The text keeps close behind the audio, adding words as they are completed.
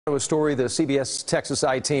A story the CBS Texas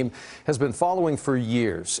I-Team has been following for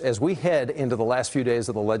years. As we head into the last few days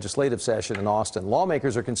of the legislative session in Austin,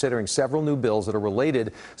 lawmakers are considering several new bills that are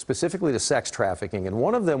related specifically to sex trafficking, and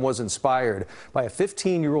one of them was inspired by a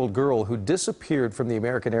 15-year-old girl who disappeared from the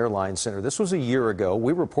American Airlines Center. This was a year ago.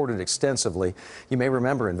 We reported extensively. You may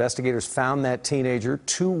remember investigators found that teenager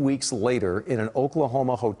 2 weeks later in an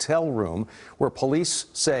Oklahoma hotel room where police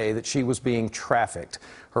say that she was being trafficked.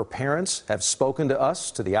 Her parents have spoken to us,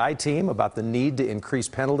 to the I-Team, about the need to increase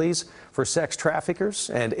penalties for sex traffickers.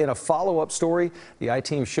 And in a follow-up story, the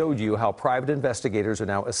I-Team showed you how private investigators are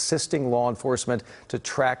now assisting law enforcement to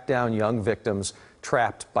track down young victims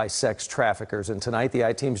trapped by sex traffickers. And tonight, the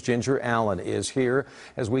I-Team's Ginger Allen is here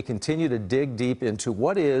as we continue to dig deep into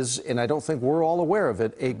what is, and I don't think we're all aware of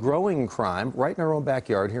it, a growing crime right in our own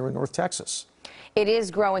backyard here in North Texas. It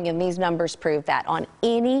is growing, and these numbers prove that on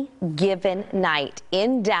any given night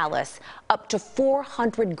in Dallas, up to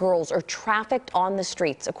 400 girls are trafficked on the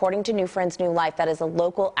streets, according to New Friends, New Life. That is a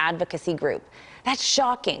local advocacy group. That's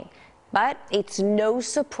shocking. But it's no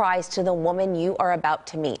surprise to the woman you are about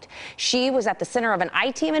to meet. She was at the center of an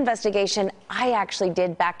I-Team investigation I actually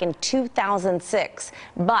did back in 2006.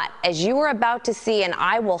 But as you are about to see, and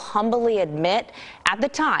I will humbly admit, at the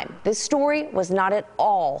time, this story was not at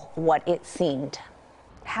all what it seemed.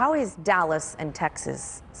 How is Dallas and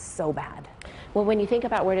Texas so bad? Well, when you think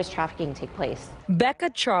about where does trafficking take place? Becca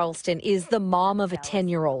Charleston is the mom of a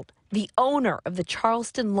 10-year-old, the owner of the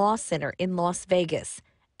Charleston Law Center in Las Vegas,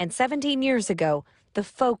 and 17 years ago, the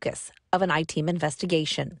focus of an I-Team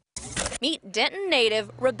investigation. Meet Denton native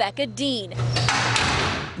Rebecca Dean.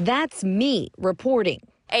 That's me reporting.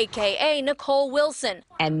 AKA Nicole Wilson.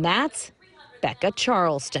 And that's Becca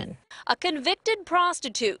Charleston, a convicted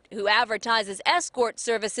prostitute who advertises escort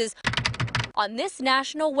services on this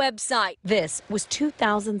national website. This was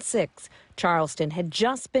 2006. Charleston had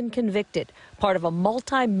just been convicted, part of a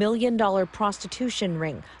multi-million-dollar prostitution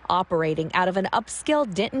ring operating out of an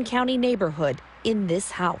upscale Denton County neighborhood in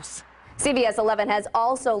this house. CBS 11 has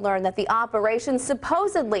also learned that the operation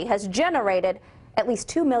supposedly has generated at least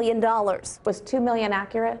 $2 million. Was $2 million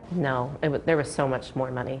accurate? No, there was so much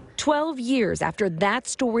more money. 12 years after that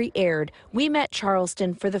story aired, we met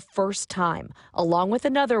Charleston for the first time, along with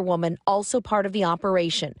another woman also part of the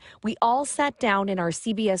operation. We all sat down in our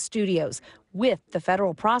CBS studios with the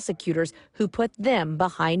federal prosecutors who put them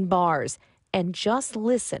behind bars. And just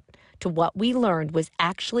listen to what we learned was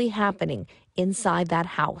actually happening inside that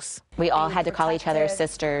house. We all had to call each other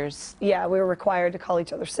sisters. Yeah, we were required to call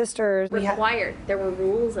each other sisters. Required? There were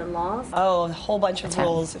rules and laws? Oh, a whole bunch of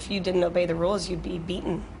rules. If you didn't obey the rules, you'd be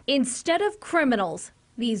beaten. Instead of criminals,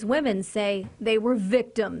 these women say they were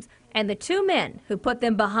victims. And the two men who put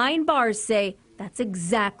them behind bars say that's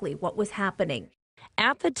exactly what was happening.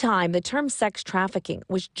 At the time, the term sex trafficking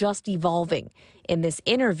was just evolving. In this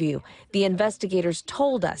interview, the investigators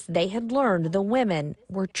told us they had learned the women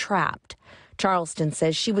were trapped. Charleston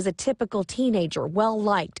says she was a typical teenager,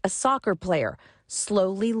 well-liked, a soccer player,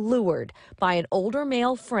 slowly lured by an older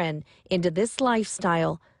male friend into this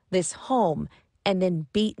lifestyle, this home, and then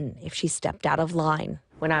beaten if she stepped out of line.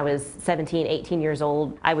 When I was 17, 18 years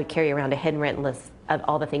old, I would carry around a handwritten list of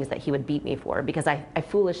all the things that he would beat me for because I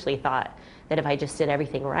foolishly thought that if I just did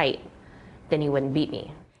everything right, then he wouldn't beat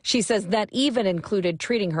me. She says that even included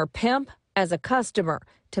treating her pimp as a customer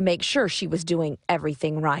to make sure she was doing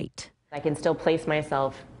everything right. I can still place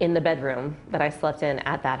myself in the bedroom that I slept in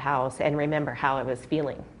at that house and remember how I was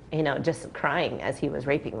feeling, just crying as he was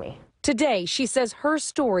raping me. Today, she says her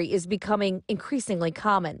story is becoming increasingly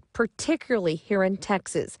common, particularly here in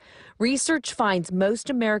Texas. Research finds most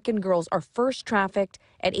American girls are first trafficked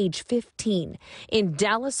at age 15. In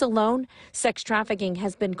Dallas alone, sex trafficking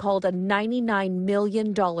has been called a $99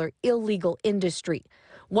 million illegal industry.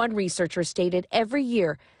 One researcher stated every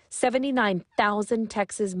year, 79,000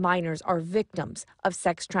 Texas minors are victims of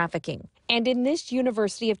sex trafficking. And in this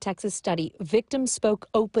University of Texas study, victims spoke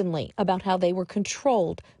openly about how they were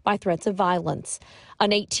controlled by threats of violence.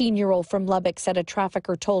 An 18-year-old from Lubbock said a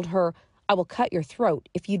trafficker told her, "I will cut your throat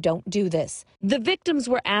if you don't do this." The victims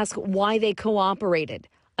were asked why they cooperated.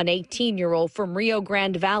 An 18-year-old from Rio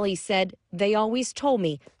Grande Valley said, "They always told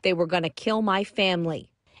me they were going to kill my family."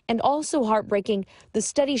 And also heartbreaking, the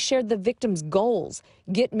study shared the victims' goals: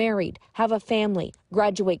 get married, have a family,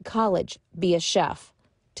 graduate college, be a chef.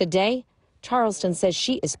 Today, Charleston says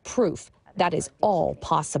she is proof that is all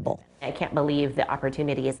possible. I can't believe the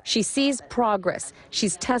opportunities. She sees progress.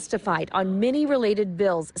 She's testified on many related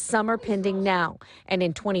bills. Some are pending now. And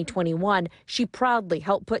in 2021, she proudly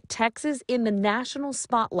helped put Texas in the national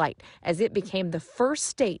spotlight as it became the first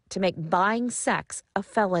state to make buying sex a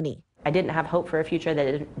felony. I didn't have hope for a future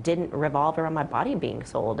that didn't revolve around my body being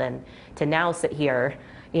sold. And to now sit here,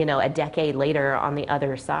 a decade later on the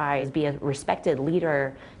other side, be a respected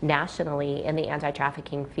leader nationally in the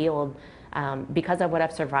anti-trafficking field because of what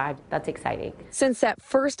I've survived, that's exciting. Since that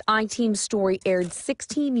first I-Team story aired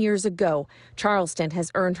 16 years ago, Charleston has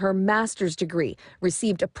earned her master's degree,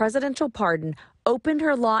 received a presidential pardon, opened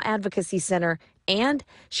her law advocacy center, and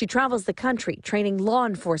she travels the country training law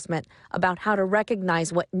enforcement about how to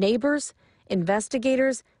recognize what neighbors,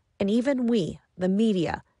 investigators, and even we, the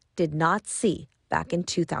media, did not see back in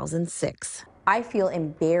 2006. I feel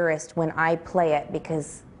embarrassed when I play it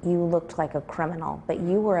because you looked like a criminal, but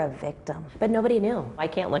you were a victim. But nobody knew. I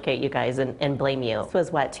can't look at you guys and blame you. This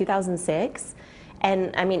was what, 2006?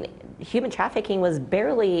 And I mean, human trafficking was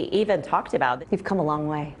barely even talked about. You've come a long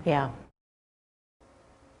way. Yeah.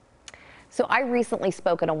 So I recently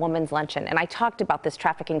spoke at a women's luncheon, and I talked about this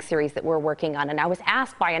trafficking series that we're working on, and I was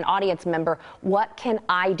asked by an audience member, what can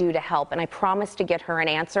I do to help? And I promised to get her an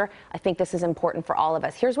answer. I think this is important for all of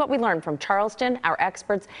us. Here's what we learned from Charleston, our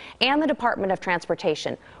experts, and the Department of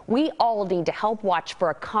Transportation. We all need to help watch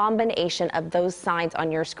for a combination of those signs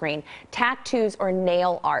on your screen, tattoos or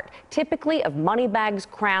nail art, typically of money bags,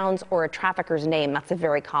 crowns, or a trafficker's name. That's a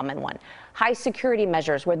very common one. High security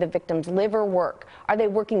measures where the victims live or work. Are they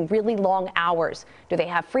working really long hours? Do they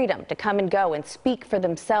have freedom to come and go and speak for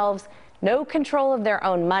themselves? No control of their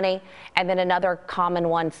own money. And then another common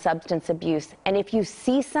one, substance abuse. And if you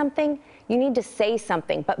see something, you need to say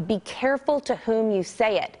something, but be careful to whom you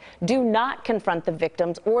say it. Do not confront the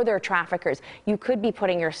victims or their traffickers. You could be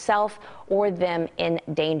putting yourself or them in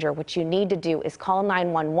danger. What you need to do is call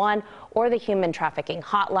 911 or the human trafficking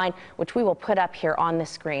hotline, which we will put up here on the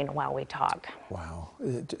screen while we talk. Wow.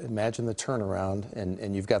 Imagine the turnaround,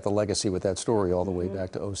 and you've got the legacy with that story all the way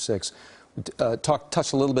back to '06.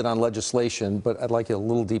 Touch a little bit on legislation, but I'd like a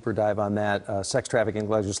little deeper dive on that. Sex trafficking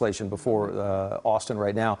legislation before Austin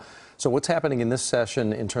right now. So what's happening in this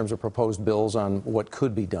session in terms of proposed bills on what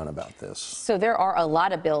could be done about this? So there are a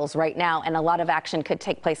lot of bills right now, and a lot of action could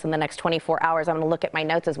take place in the next 24 hours. I'm going to look at my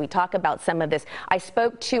notes as we talk about some of this. I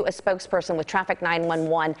spoke to a spokesperson with Traffic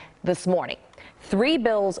 911 this morning. 3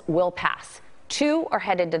 bills will pass. 2 are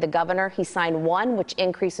headed to the governor. He signed 1, which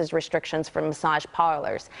increases restrictions for massage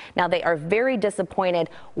parlors. Now, they are very disappointed.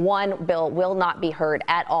 1 bill will not be heard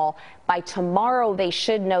at all. By tomorrow, they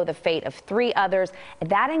should know the fate of 3 others.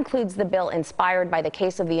 That includes the bill inspired by the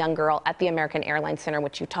case of the young girl at the American Airlines Center,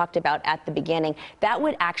 which you talked about at the beginning. That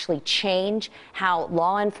would actually change how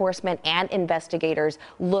law enforcement and investigators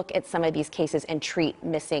look at some of these cases and treat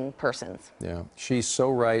missing persons. Yeah, she's so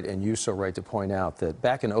right, and you so right to point out that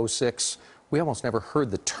back in '06, we almost never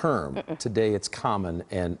heard the term. Today it's common,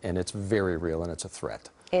 and it's very real, and it's a threat.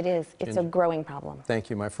 It is. It's a growing problem. Thank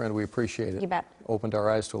you, my friend. We appreciate it. You bet. Opened our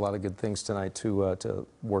eyes to a lot of good things tonight to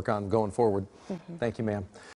work on going forward. Thank you, ma'am.